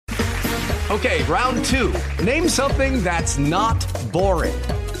Okay, round two. Name something that's not boring.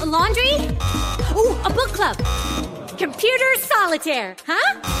 A laundry? Ooh, a book club. Computer solitaire,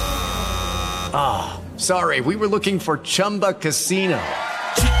 huh? Ah, oh, sorry. We were looking for Chumba Casino.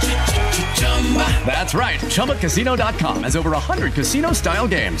 That's right. ChumbaCasino.com has over 100 casino-style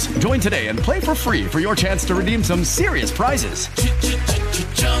games. Join today and play for free for your chance to redeem some serious prizes.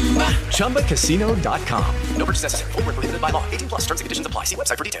 ChumbaCasino.com. No purchase necessary. Void where prohibited by law. 18 plus. Terms and conditions apply. See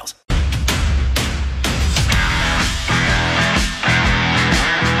website for details.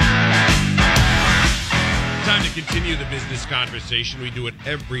 Time to continue the business conversation. We do it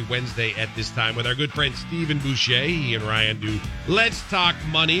every Wednesday at this time with our good friend Stephen Bouchey. He and Ryan do Let's Talk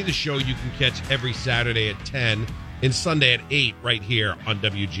Money, the show you can catch every Saturday at 10 and Sunday at 8 right here on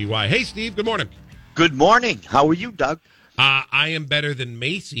WGY. Hey, Steve, good morning. Good morning. How are you, Doug? I am better than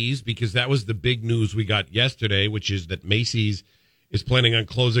Macy's because that was the big news we got yesterday, which is that Macy's is planning on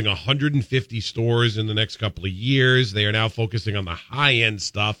closing 150 stores in the next couple of years. They are now focusing on the high-end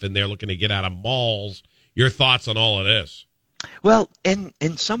stuff, and they're looking to get out of malls. Your thoughts on all of this? Well, in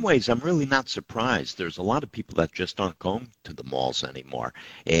some ways, I'm really not surprised. There's a lot of people that just aren't going to the malls anymore,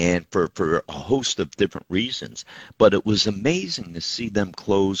 and for a host of different reasons. But it was amazing to see them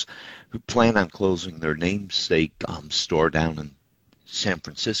plan on closing their namesake store down in San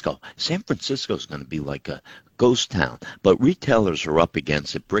Francisco. San Francisco is going to be like a ghost town, but retailers are up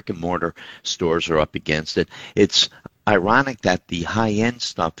against it. Brick and mortar stores are up against it. It's ironic that the high-end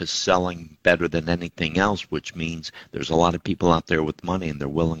stuff is selling better than anything else, which means there's a lot of people out there with money and they're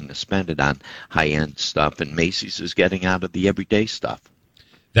willing to spend it on high-end stuff, and Macy's is getting out of the everyday stuff.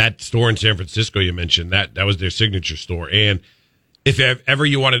 That store in San Francisco you mentioned, that was their signature store. And if ever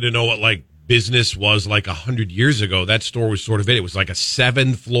you wanted to know what like business was like 100 years ago, that store was sort of it. It was like a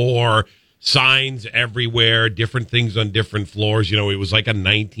 7th-floor, signs everywhere, different things on different floors. You know, it was like a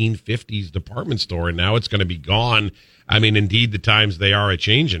 1950s department store, and now it's going to be gone. I mean, indeed, the times they are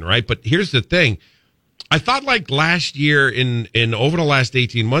a-changing, right? But here's the thing. I thought like last year, in over the last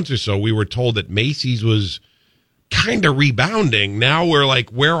 18 months or so, we were told that Macy's was kind of rebounding. Now we're like,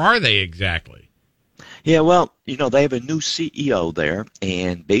 where are they exactly? Yeah, well, they have a new CEO there,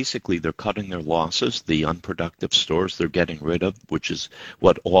 and basically they're cutting their losses. The unproductive stores they're getting rid of, which is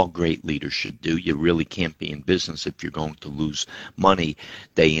what all great leaders should do. You really can't be in business if you're going to lose money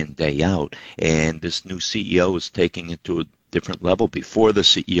day in, day out. And this new CEO is taking it to a different level. Before the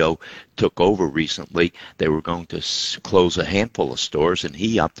CEO took over recently, they were going to close a handful of stores, and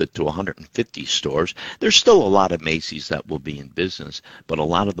he upped it to 150 stores. There's still a lot of Macy's that will be in business, but a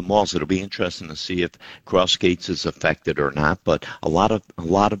lot of the malls, it'll be interesting to see if Crossgates is affected or not. But a lot of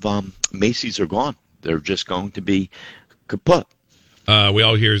Macy's are gone. They're just going to be kaput. We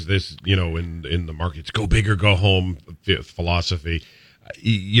all hear this, in the markets, go big or go home philosophy.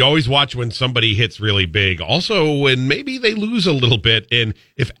 You always watch when somebody hits really big. Also, when maybe they lose a little bit. And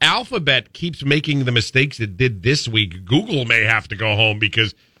if Alphabet keeps making the mistakes it did this week, Google may have to go home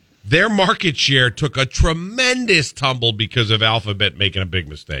because their market share took a tremendous tumble because of Alphabet making a big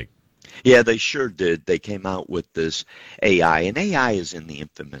mistake. Yeah, they sure did. They came out with this AI, and AI is in the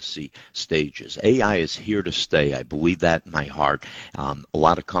infancy stages. AI is here to stay. I believe that in my heart. A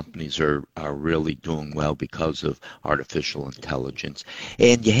lot of companies are really doing well because of artificial intelligence,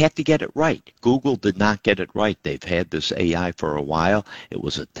 and you have to get it right. Google did not get it right. They've had this AI for a while. It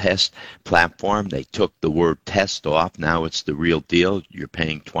was a test platform. They took the word test off. Now it's the real deal. You're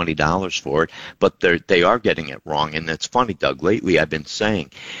paying $20 for it, but they are getting it wrong. And it's funny, Doug, lately I've been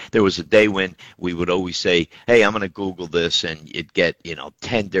saying there was a day when we would always say, hey, I'm going to Google this, and you'd get,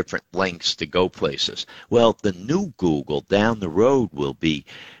 10 different links to go places. Well, the new Google down the road will be,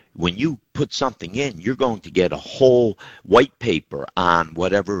 when you put something in, you're going to get a whole white paper on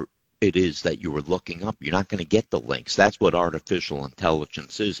whatever it is that you were looking up. You're not going to get the links. That's what artificial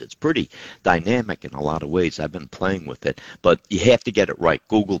intelligence is. It's pretty dynamic in a lot of ways. I've been playing with it, but you have to get it right.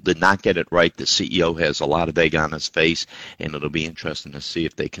 Google did not get it right. The CEO has a lot of egg on his face, and it'll be interesting to see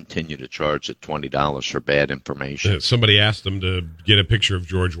if they continue to charge at $20 for bad information. Somebody asked them to get a picture of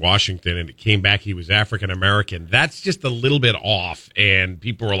George Washington, and it came back he was African-American. That's just a little bit off, and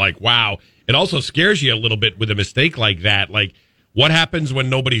people were like, wow. It also scares you a little bit with a mistake like that. Like, what happens when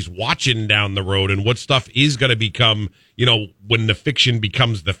nobody's watching down the road, and what stuff is going to become, when the fiction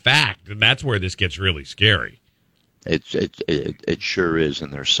becomes the fact? And that's where this gets really scary. It sure is,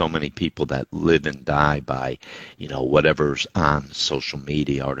 and there's so many people that live and die by, whatever's on social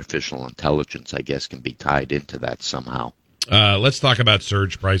media. Artificial intelligence, I guess, can be tied into that somehow. Let's talk about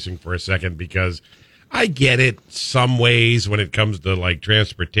surge pricing for a second, because I get it some ways when it comes to like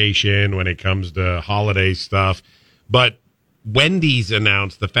transportation, when it comes to holiday stuff, but Wendy's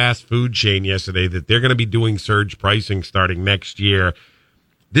announced, the fast food chain, yesterday that they're going to be doing surge pricing starting next year.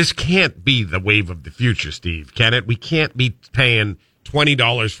 This can't be the wave of the future, Steve, can it? We can't be paying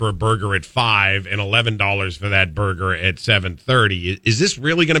 $20 for a burger at $5 and $11 for that burger at $7.30. Is this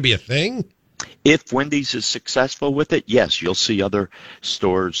really going to be a thing? If Wendy's is successful with it, yes, you'll see other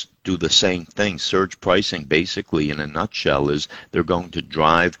stores do the same thing. Surge pricing, basically, in a nutshell, is they're going to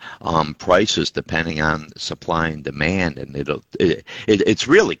drive prices depending on supply and demand, and it's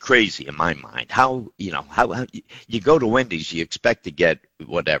really crazy in my mind. How you go to Wendy's, you expect to get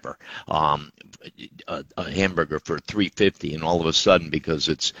whatever. A hamburger for $3.50, and all of a sudden, because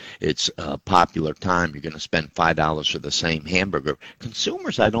it's a popular time, you're going to spend $5 for the same hamburger.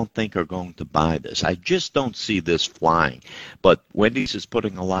 Consumers, I don't think, are going to buy this. I just don't see this flying. But Wendy's is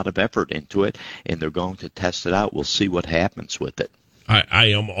putting a lot of effort into it, and they're going to test it out. We'll see what happens with it. I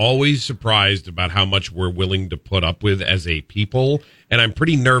am always surprised about how much we're willing to put up with as a people, and I'm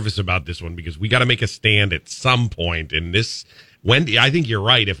pretty nervous about this one because we got to make a stand at some point in this. I think you're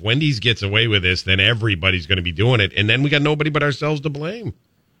right. If Wendy's gets away with this, then everybody's going to be doing it, and then we got nobody but ourselves to blame.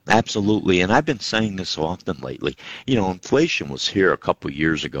 Absolutely, and I've been saying this often lately. Inflation was here a couple of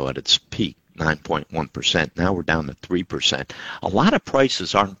years ago at its peak, 9.1%. Now we're down to 3%. A lot of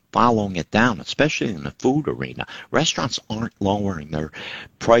prices aren't following it down, especially in the food arena. Restaurants aren't lowering their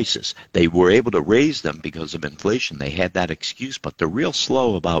prices. They were able to raise them because of inflation. They had that excuse, but they're real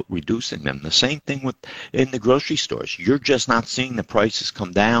slow about reducing them. The same thing in the grocery stores. You're just not seeing the prices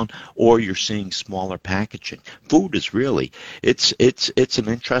come down, or you're seeing smaller packaging. Food is really, it's an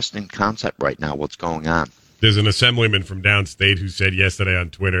interesting concept right now, what's going on. There's an assemblyman from downstate who said yesterday on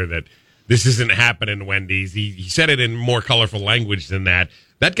Twitter that this isn't happening, Wendy's. He said it in more colorful language than that.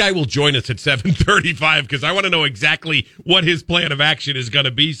 That guy will join us at 7:35 because I want to know exactly what his plan of action is going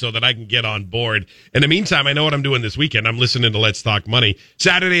to be so that I can get on board. In the meantime, I know what I'm doing this weekend. I'm listening to Let's Talk Money.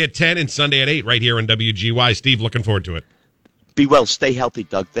 Saturday at 10 and Sunday at 8 right here on WGY. Steve, looking forward to it. Be well. Stay healthy,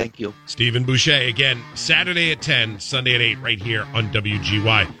 Doug. Thank you. Stephen Bouchey, again, Saturday at 10, Sunday at 8, right here on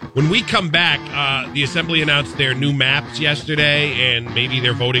WGY. When we come back, the Assembly announced their new maps yesterday, and maybe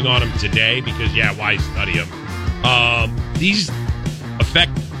they're voting on them today because, why study them? These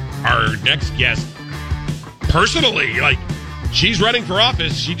affect our next guest personally. She's running for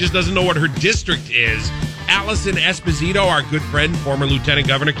office. She just doesn't know what her district is. Allison Esposito, our good friend, former lieutenant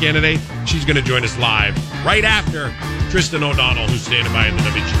governor candidate, she's going to join us live right after Tristan O'Donnell, who's standing by in the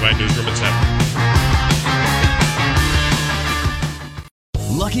WGY newsroom at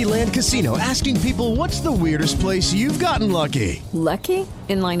 7. Lucky Land Casino, asking people, what's the weirdest place you've gotten lucky? Lucky?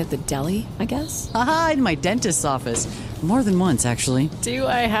 In line at the deli, I guess? Aha, in my dentist's office. More than once, actually. Do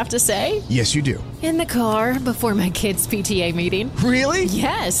I have to say? Yes, you do. In the car before my kids' PTA meeting. Really?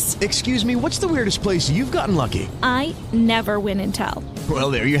 Yes. Excuse me, what's the weirdest place you've gotten lucky? I never win and tell.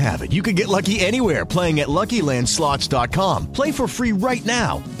 Well, there you have it. You can get lucky anywhere, playing at LuckyLandSlots.com. Play for free right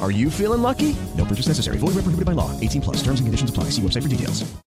now. Are you feeling lucky? No purchase necessary. Void where prohibited by law. 18+. Terms and conditions apply. See website for details.